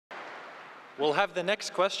We'll have the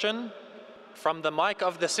next question from the mic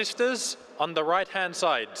of the sisters on the right-hand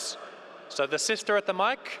sides. So the sister at the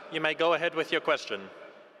mic, you may go ahead with your question.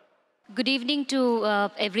 Good evening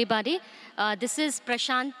to everybody. This is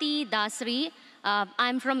Prashanti Dasri.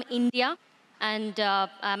 I'm from India, and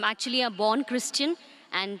I'm actually a born Christian.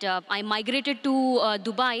 And I migrated to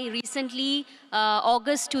Dubai recently,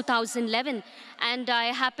 August 2011. And I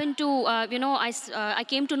happened to, I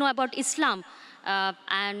came to know about Islam.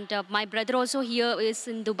 My brother also here is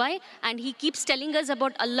in Dubai, and he keeps telling us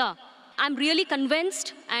about Allah. I'm really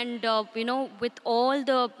convinced, and with all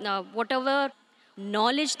the whatever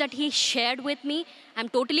knowledge that he shared with me, I'm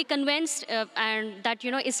totally convinced and that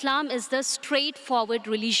Islam is the straightforward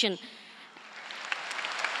religion.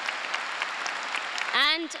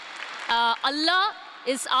 And Allah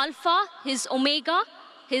is Alpha, He's Omega,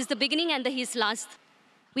 He's the beginning and He's last.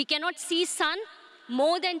 We cannot see sun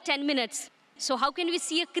more than 10 minutes. So how can we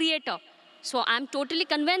see a creator? So I'm totally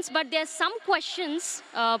convinced, but there are some questions,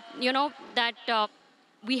 that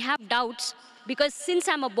we have doubts, because since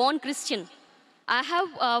I'm a born Christian, I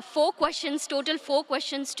have 4 questions, total 4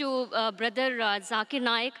 questions to Brother Zakir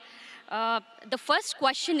Naik. The first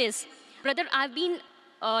question is, brother, I've been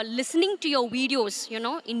listening to your videos,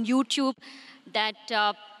 in YouTube,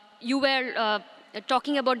 that you were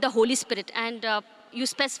talking about the Holy Spirit, and you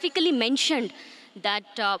specifically mentioned that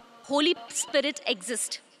Holy Spirit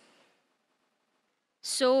exists.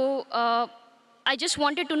 So I just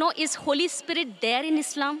wanted to know, is Holy Spirit there in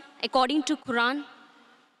Islam according to Quran?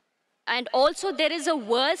 And also there is a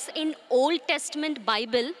verse in Old Testament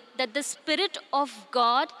Bible that the Spirit of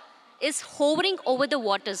God is hovering over the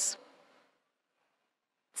waters.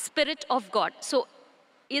 Spirit of God. So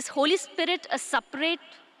is Holy Spirit a separate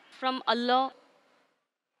from Allah?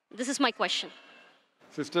 This is my question.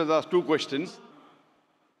 Sisters asked 2 questions.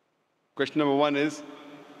 Question number 1 is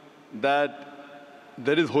that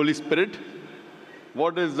there is Holy Spirit.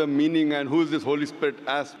 What is the meaning and who is this Holy Spirit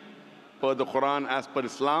as per the Quran, as per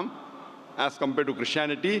Islam, as compared to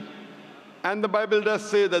Christianity? And the Bible does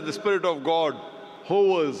say that the Spirit of God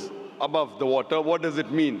hovers above the water. What does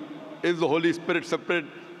it mean? Is the Holy Spirit separate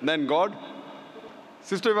than God?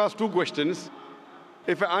 Sister, you've asked 2 questions.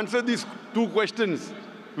 If I answer these 2 questions,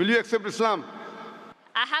 will you accept Islam?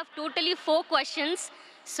 I have totally 4 questions.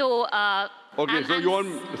 So, okay, so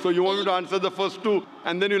you want me to answer the first 2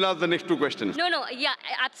 and then you'll ask the next 2 questions? No, yeah,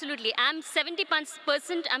 absolutely. I'm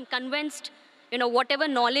 70%, I'm convinced, whatever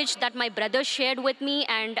knowledge that my brother shared with me,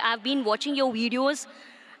 and I've been watching your videos,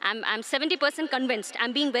 I'm 70% convinced.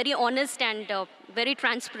 I'm being very honest and very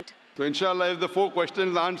transparent. So inshallah, if the 4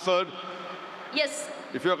 questions are answered, yes.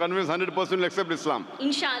 If you're convinced, 100% will accept Islam.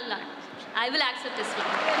 Inshallah, I will accept Islam.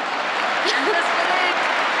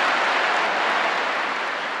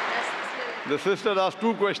 The sister asked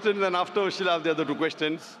 2 questions, and after she'll ask the other 2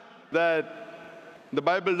 questions. That the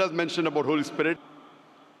Bible does mention about Holy Spirit.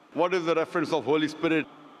 What is the reference of Holy Spirit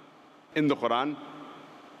in the Quran?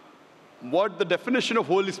 What the definition of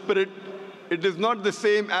Holy Spirit, it is not the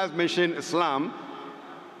same as mentioned in Islam,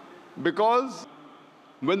 because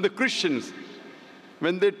when the Christians,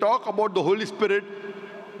 when they talk about the Holy Spirit,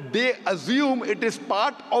 they assume it is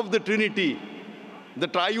part of the Trinity, the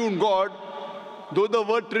triune God, though the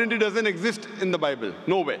word Trinity doesn't exist in the Bible,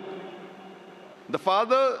 nowhere. The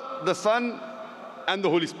Father, the Son, and the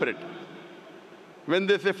Holy Spirit. When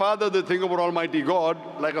they say Father, they think about Almighty God,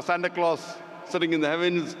 like a Santa Claus sitting in the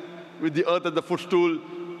heavens with the earth at the footstool.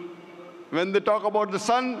 When they talk about the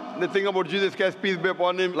Son, they think about Jesus Christ, peace be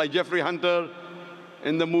upon him, like Jeffrey Hunter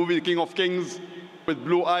in the movie King of Kings, with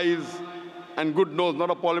blue eyes and good nose, not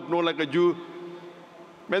a polyp nose like a Jew.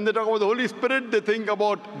 When they talk about the Holy Spirit, they think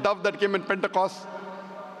about dove that came in Pentecost,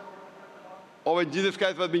 or when Jesus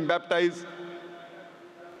Christ was being baptized.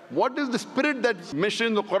 What is the Spirit that's mentioned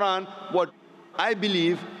in the Quran? What I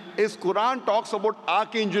believe is Quran talks about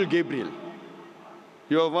Archangel Gabriel.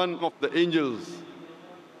 He was one of the angels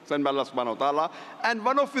sent by Allah subhanahu wa ta'ala, and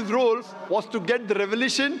one of his roles was to get the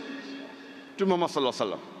revelation to Muhammad sallallahu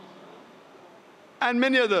alaihi wasallam. And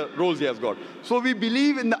many other roles he has got. So we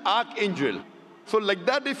believe in the Archangel. So like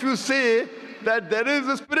that, if you say that there is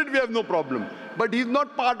a Spirit, we have no problem. But he's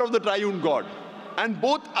not part of the triune God. And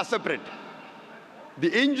both are separate.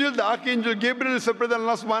 The angel, the Archangel Gabriel is separate than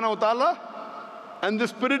Allah subhanahu wa ta'ala. And the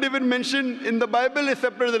Spirit even mentioned in the Bible is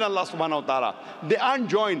separate than Allah subhanahu wa ta'ala. They aren't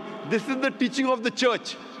joined. This is the teaching of the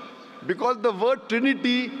church. Because the word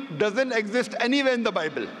Trinity doesn't exist anywhere in the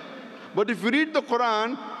Bible. But if you read the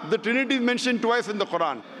Quran, the Trinity is mentioned twice in the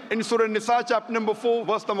Quran. In Surah Nisa, chapter number 4,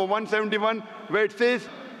 verse number 171, where it says,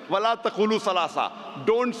 وَلَا تَقُولُوا ثَلَاثَةً.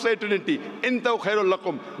 Don't say Trinity. إِن تَوْ خَيْرٌ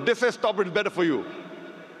لَكُمْ. This says stop, it's better for you.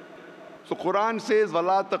 So Quran says,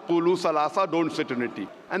 وَلَا تَقُولُوا salasa, don't say Trinity.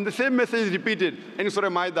 And the same message is repeated in Surah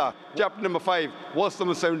Ma'idah, chapter number 5, verse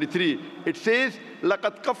number 73. It says,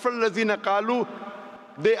 لَقَدْ كَفَّرَ الَّذِينَ قَالُوا,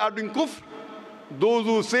 they are doing kufr, those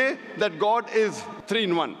who say that God is three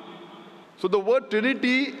in one. So the word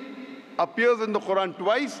Trinity appears in the Quran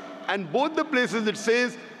twice, and both the places it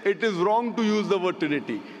says it is wrong to use the word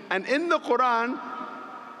Trinity. And in the Quran,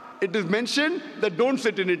 it is mentioned that don't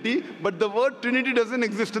say Trinity, but the word Trinity doesn't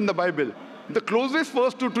exist in the Bible. The closest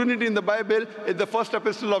verse to Trinity in the Bible is the first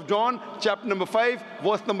epistle of John, chapter number 5,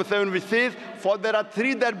 verse number 7, which says, for there are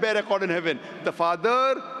three that bear record in heaven, the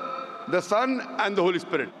Father, the Son, and the Holy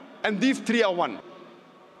Spirit. And these three are one.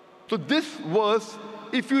 So this verse,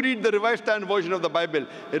 if you read the Revised Standard Version of the Bible,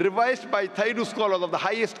 revised by Thayru scholars of the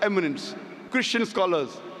highest eminence, Christian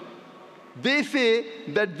scholars, they say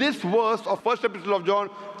that this verse of first epistle of John,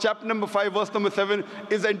 chapter number 5, verse number 7,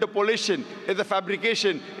 is an interpolation, is a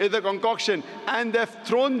fabrication, is a concoction, and they've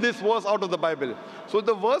thrown this verse out of the Bible. So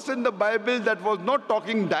the verse in the Bible that was not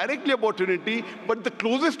talking directly about Trinity, but the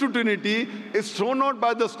closest to Trinity, is thrown out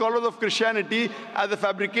by the scholars of Christianity as a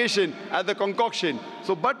fabrication, as a concoction.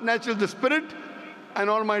 So but naturally the Spirit and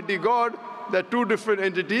Almighty God, they're two different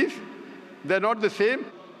entities. They're not the same.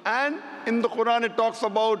 And in the Quran, it talks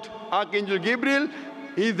about Archangel Gabriel.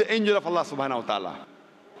 He is the angel of Allah subhanahu wa ta'ala.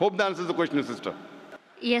 Hope that answers the question, sister.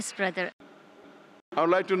 Yes, brother. I would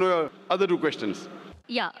like to know your other two questions.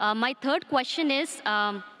 Yeah, my third question is,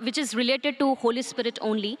 which is related to Holy Spirit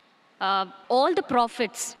only. All the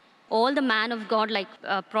prophets, all the man of God, like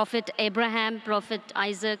Prophet Abraham, Prophet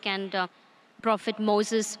Isaac, and Prophet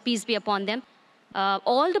Moses, peace be upon them,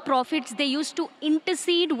 all the prophets, they used to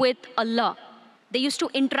intercede with Allah. They used to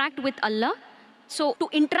interact with Allah. So to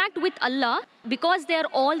interact with Allah, because they are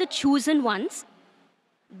all the chosen ones,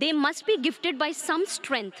 they must be gifted by some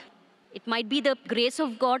strength. It might be the grace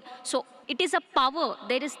of God. So it is a power.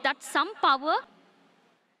 There is that some power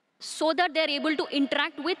so that they're able to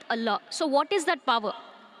interact with Allah. So what is that power?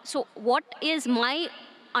 So what is my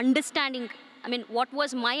understanding? I mean, what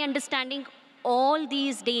was my understanding all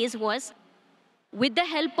these days was, with the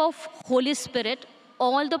help of Holy Spirit,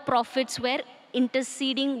 all the prophets were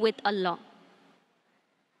interceding with Allah.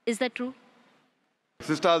 Is that true?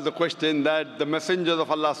 Sister asked the question that the messengers of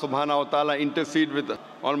Allah subhanahu wa ta'ala intercede with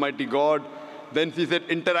Almighty God. Then she said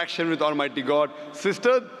interaction with Almighty God.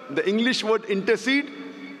 Sister, the English word intercede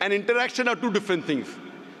and interaction are two different things.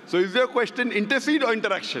 So is your question intercede or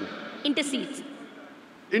interaction? Intercedes.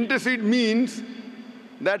 Intercede means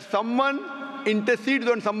that someone intercedes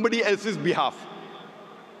on somebody else's behalf.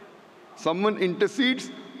 Someone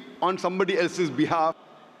intercedes on somebody else's behalf.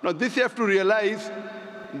 Now this you have to realize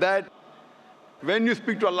that when you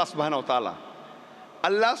speak to Allah subhanahu wa ta'ala,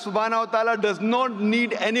 Allah subhanahu wa ta'ala does not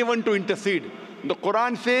need anyone to intercede. The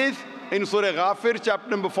Quran says in Surah Ghafir, chapter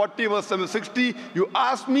number 40, verse number 60, you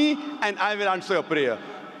ask me and I will answer your prayer.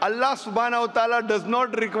 Allah subhanahu wa ta'ala does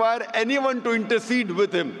not require anyone to intercede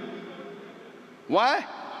with him. Why?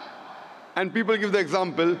 And people give the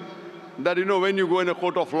example that, you know, when you go in a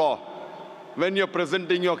court of law, when you're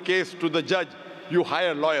presenting your case to the judge, you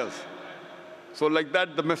hire lawyers. So like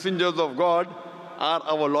that, the messengers of God are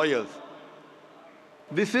our lawyers.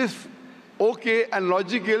 This is okay and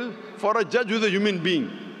logical for a judge who is a human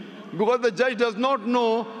being, because the judge does not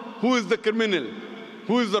know who is the criminal,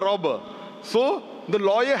 who is the robber. So the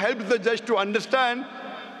lawyer helps the judge to understand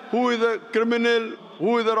who is a criminal,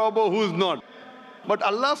 who is a robber, who is not. But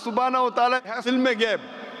Allah subhanahu wa ta'ala has ilm ghaib.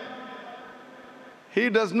 He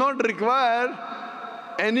does not require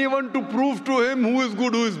anyone to prove to him who is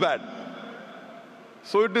good, who is bad.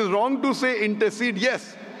 So it is wrong to say intercede.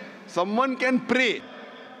 Yes, someone can pray.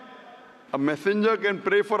 A messenger can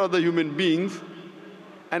pray for other human beings.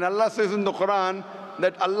 And Allah says in the Quran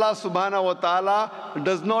that Allah subhanahu wa ta'ala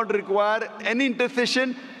does not require any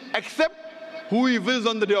intercession except who He wills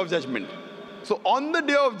on the Day of Judgment. So on the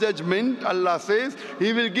Day of Judgment, Allah says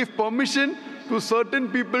He will give permission to certain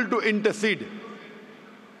people to intercede.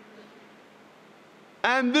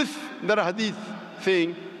 And this, there are hadith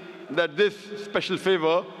saying that this special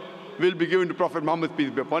favor will be given to Prophet Muhammad, peace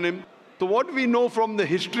be upon him. So what we know from the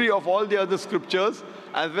history of all the other scriptures,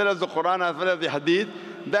 as well as the Quran, as well as the hadith,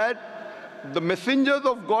 that the messengers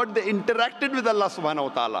of God, they interacted with Allah subhanahu wa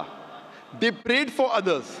ta'ala. They prayed for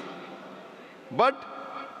others. But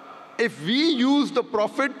if we use the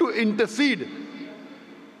Prophet to intercede,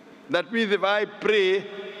 that means if I pray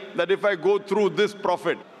that if I go through this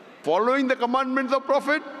Prophet, following the commandments of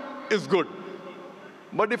Prophet is good.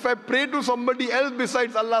 But if I pray to somebody else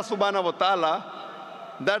besides Allah subhanahu wa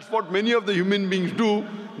ta'ala, That's what many of the human beings do.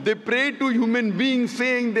 They pray to human beings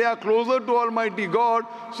saying they are closer to Almighty God.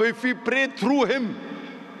 So if we pray through Him,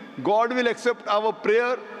 God will accept our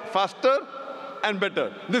prayer faster and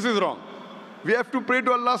better. This is wrong. We have to pray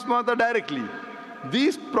to Allah subhanahu wa ta'ala directly.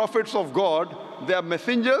 These prophets of God, they are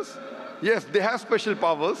messengers. Yes, they have special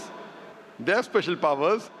powers. They have special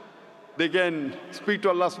powers. They can speak to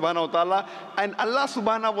Allah subhanahu wa ta'ala. And Allah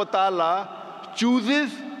subhanahu wa ta'ala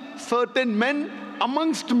chooses certain men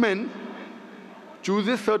amongst men,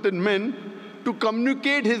 chooses certain men to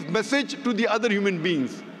communicate His message to the other human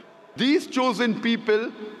beings. These chosen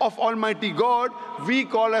people of Almighty God, we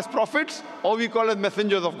call as prophets or we call as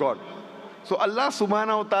messengers of God. So Allah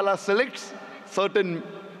subhanahu wa ta'ala selects certain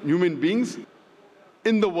human beings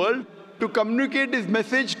in the world to communicate His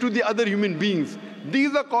message to the other human beings.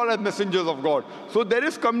 These are called as messengers of God. So there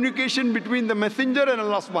is communication between the messenger and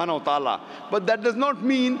Allah subhanahu wa ta'ala. But that does not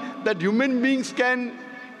mean that human beings can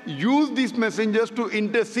use these messengers to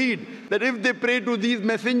intercede. That if they pray to these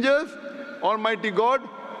messengers, Almighty God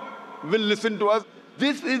will listen to us.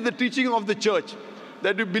 This is the teaching of the church.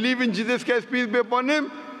 That you believe in Jesus Christ, peace be upon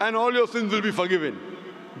Him, and all your sins will be forgiven.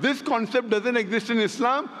 This concept doesn't exist in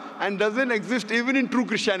Islam and doesn't exist even in true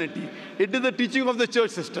Christianity. It is the teaching of the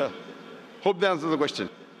church, sister. Hope that answers the question.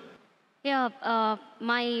 Yeah,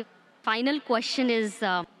 my final question is,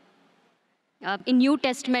 in New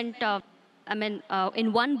Testament,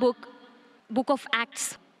 in one book of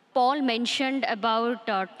Acts, Paul mentioned about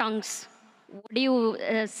tongues. What do you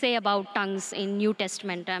say about tongues in New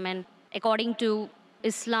Testament? According to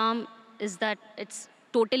Islam, is that it's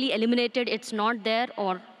totally eliminated, it's not there,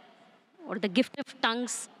 or the gift of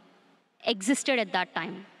tongues existed at that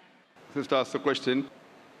time? Sister asked the question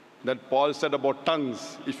that Paul said about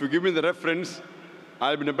tongues. If you give me the reference,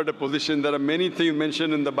 I'll be in a better position. There are many things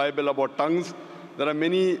mentioned in the Bible about tongues. There are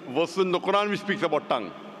many verses in the Quran which speaks about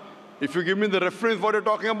tongue. If you give me the reference what you're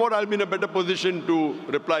talking about, I'll be in a better position to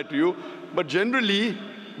reply to you. But generally,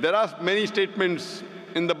 there are many statements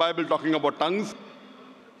in the Bible talking about tongues.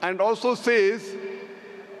 And also says,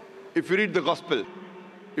 if you read the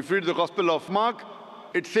Gospel of Mark,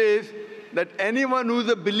 it says that anyone who is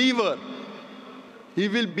a believer, he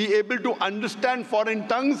will be able to understand foreign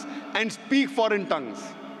tongues and speak foreign tongues.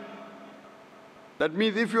 That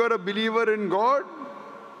means if you are a believer in God,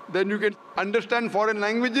 then you can understand foreign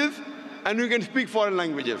languages and you can speak foreign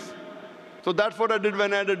languages. So that's what I did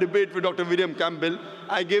when I had a debate with Dr. William Campbell.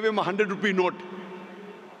 I gave him a 100-rupee note.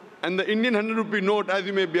 And the Indian 100-rupee note, as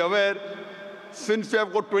you may be aware, since we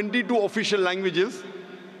have got 22 official languages,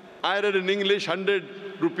 I read in English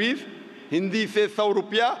 100 rupees, Hindi says 100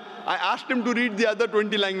 rupiah. I asked him to read the other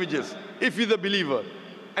 20 languages, if he's a believer,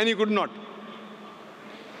 and he could not.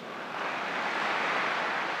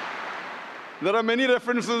 There are many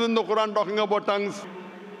references in the Quran talking about tongues.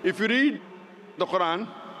 If you read the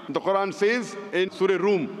Quran says in Surah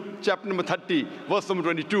Rum, chapter number 30, verse number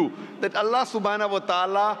 22, that Allah subhanahu wa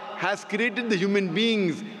ta'ala has created the human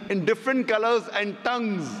beings in different colors and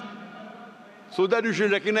tongues so that you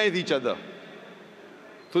should recognize each other,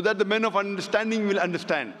 so that the men of understanding will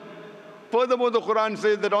understand. Furthermore, the Quran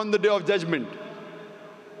says that on the day of judgment,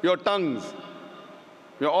 your tongues,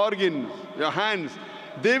 your organs, your hands,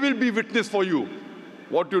 they will be witness for you.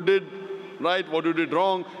 What you did right, what you did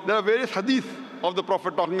wrong. There are various hadith of the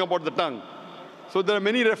Prophet talking about the tongue. So there are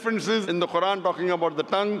many references in the Quran talking about the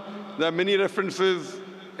tongue. There are many references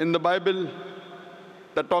in the Bible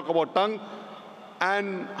that talk about tongue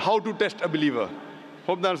and how to test a believer.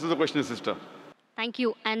 Hope that answers the question, sister. Thank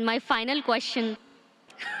you. And my final question.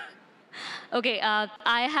 Okay,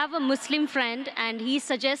 I have a Muslim friend and he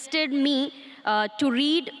suggested me to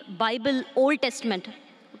read Bible Old Testament.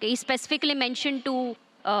 Okay, he specifically mentioned to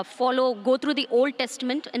go through the Old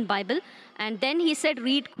Testament in Bible, and then he said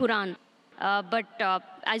read Quran. But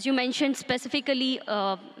as you mentioned specifically,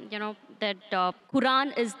 that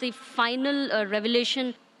Quran is the final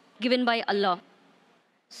revelation given by Allah.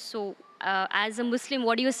 So as a Muslim,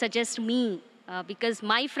 what do you suggest me? Because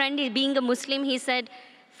my friend, being a Muslim, he said,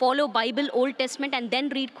 follow Bible, Old Testament, and then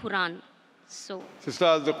read Quran. So, sister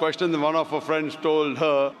asked the question, one of her friends told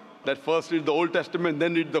her that first read the Old Testament,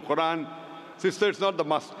 then read the Quran. Sister, it's not the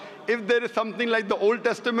must. If there is something like the Old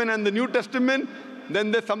Testament and the New Testament,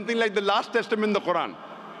 then there's something like the last testament in the Quran.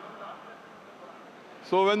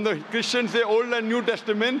 So when the Christians say Old and New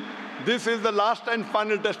Testament, this is the last and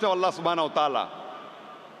final testament of Allah subhanahu wa ta'ala.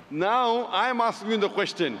 Now, I am asking you the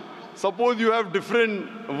question. Suppose you have different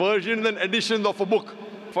versions and editions of a book.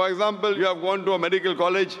 For example, you have gone to a medical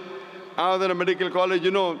college. Other than a medical college,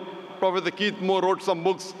 Professor Keith Moore wrote some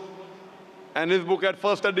books. And his book had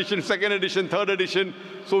first edition, second edition, third edition.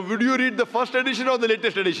 So would you read the first edition or the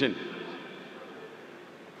latest edition?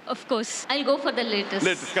 Of course, I'll go for the latest.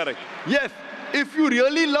 Latest, correct. Yes, if you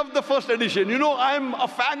really love the first edition, you know, I'm a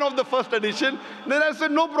fan of the first edition, then I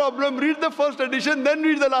said, no problem, read the first edition, then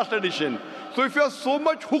read the last edition. So if you're so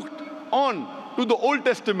much hooked on to the Old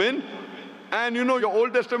Testament, and you know your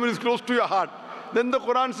Old Testament is close to your heart, then the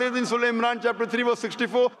Quran says in Surah Imran chapter 3 verse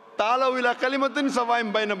 64, Ta'alaw ila kalimatin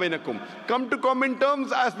sawaim baina bainakum. Come to common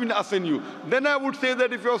terms as been assigned you. Then I would say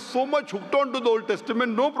that if you're so much hooked on to the Old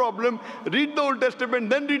Testament, no problem, read the Old Testament,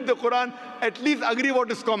 then read the Quran, at least agree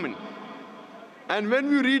what is common. And when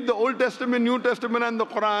we read the Old Testament, New Testament and the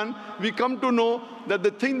Quran, we come to know that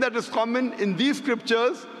the thing that is common in these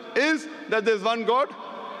scriptures is that there's one God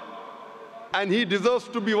and he deserves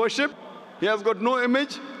to be worshipped. He has got no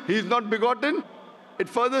image, he is not begotten. It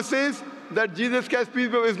further says that Jesus Christ, peace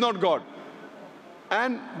be upon him, is not God.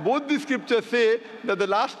 And both the scriptures say that the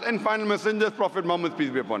last and final messenger is Prophet Muhammad, peace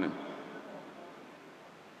be upon him.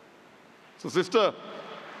 So sister,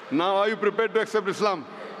 now are you prepared to accept Islam?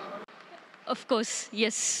 Of course,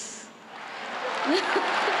 yes.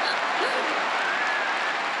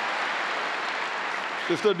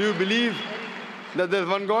 Sister, do you believe that there's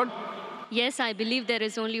one God? Yes, I believe there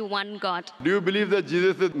is only one God. Do you believe that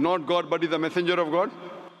Jesus is not God but is a messenger of God?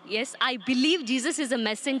 Yes, I believe Jesus is a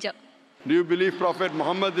messenger. Do you believe Prophet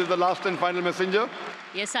Muhammad is the last and final messenger?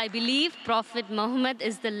 Yes, I believe Prophet Muhammad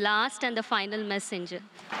is the last and the final messenger.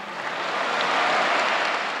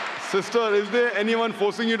 Sister, is there anyone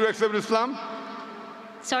forcing you to accept Islam?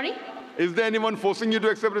 Sorry? Is there anyone forcing you to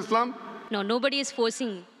accept Islam? No, nobody is forcing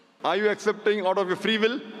me. Are you accepting out of your free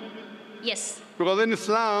will? Yes. Because in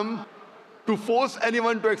Islam, to force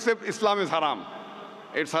anyone to accept Islam is haram.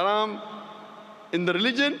 It's haram in the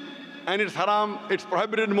religion, and it's haram, it's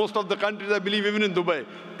prohibited in most of the countries, I believe even in Dubai.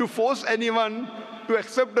 To force anyone to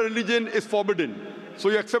accept a religion is forbidden. So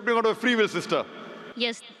you're accepting out of free will, sister.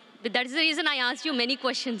 Yes, but that is the reason I asked you many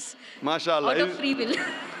questions. MashaAllah. Out of free will.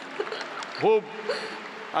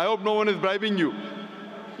 I hope no one is bribing you.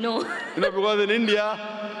 No. You know, because in India,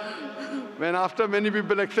 when after many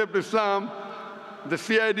people accept Islam, the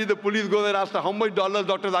CID, the police goes and asks, how much dollars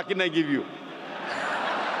Dr. Zakir Naiks give you?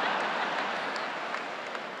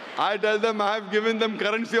 I tell them I have given them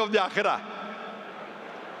currency of the Akhirah.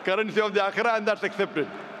 Currency of the Akhirah, and that's accepted.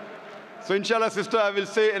 So inshallah, sister, I will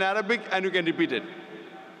say in Arabic and you can repeat it.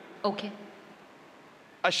 Okay.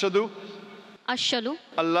 Ashhadu. Ashhadu.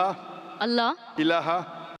 Allah. Allah.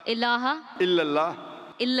 Ilaha. Ilaha. Illallah.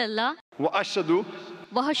 Illallah. Wa ashhadu.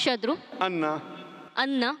 Wa ashhadu. Anna.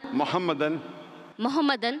 Anna. Muhammadan.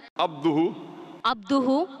 Muhammadan. Abduhu.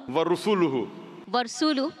 Abduhu. Wa rusuluhu. Wa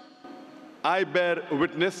rasuluhu. I bear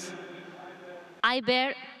witness. I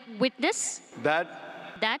bear witness. That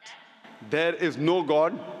there is no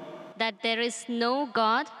God. That there is no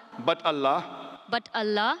God. But Allah. But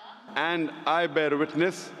Allah. And I bear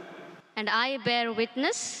witness. And I bear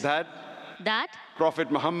witness. That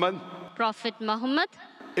Prophet Muhammad. Prophet Muhammad.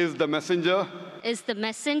 Is the messenger. Is the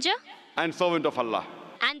messenger. And servant of Allah.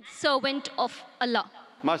 And servant of Allah.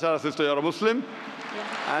 MashaAllah, sister, you're a Muslim.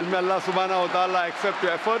 Yeah. And may Allah subhanahu wa ta'ala accept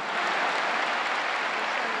your effort.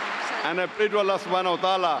 And I pray to Allah subhanahu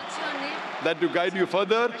wa ta'ala that to guide you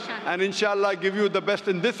further and inshallah give you the best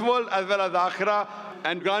in this world as well as the akhirah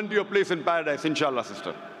and grant you a place in paradise, inshallah,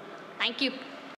 sister. Thank you.